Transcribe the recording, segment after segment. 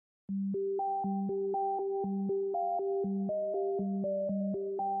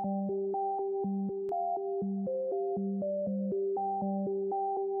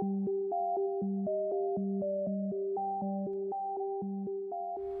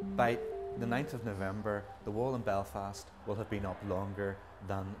By the 9th of November, the wall in Belfast will have been up longer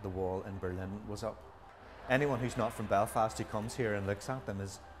than the wall in Berlin was up. Anyone who's not from Belfast who comes here and looks at them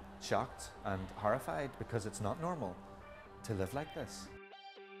is shocked and horrified because it's not normal to live like this.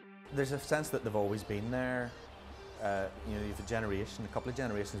 There's a sense that they've always been there. You know, you've a couple of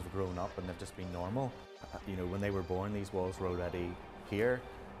generations have grown up and they've just been normal. You know, when they were born, these walls were already here.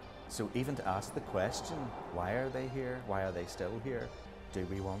 So even to ask the question, why are they here? Why are they still here? Do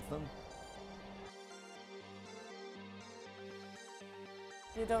we want them?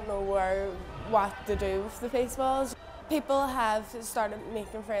 You don't know what to do with the peace walls. People have started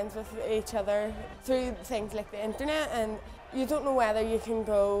making friends with each other through things like the internet, and you don't know whether you can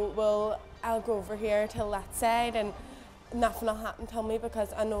go, well, I'll go over here till that side and nothing will happen to me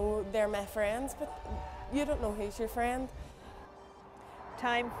because I know they're my friends, but you don't know who's your friend.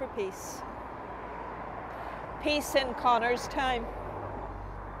 Time for peace. Peace in Connor's time.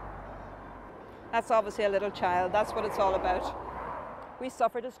 That's obviously a little child, that's what it's all about. We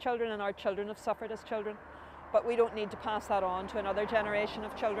suffered as children and our children have suffered as children, but we don't need to pass that on to another generation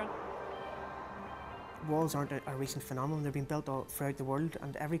of children. Walls aren't a recent phenomenon, they're being built all throughout the world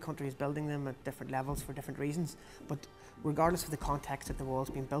and every country is building them at different levels for different reasons. But regardless of the context that the wall's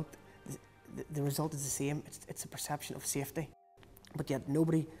being built, the result is the same, it's a perception of safety. But yet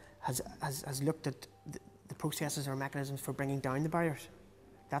nobody has looked at the processes or mechanisms for bringing down the barriers.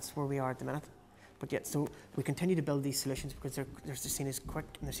 That's where we are at the minute. But yet, so we continue to build these solutions because they're seen as quick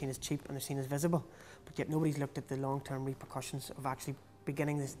and they're seen as cheap and they're seen as visible. But yet nobody's looked at the long-term repercussions of actually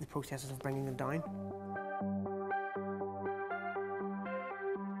beginning the processes of bringing them down.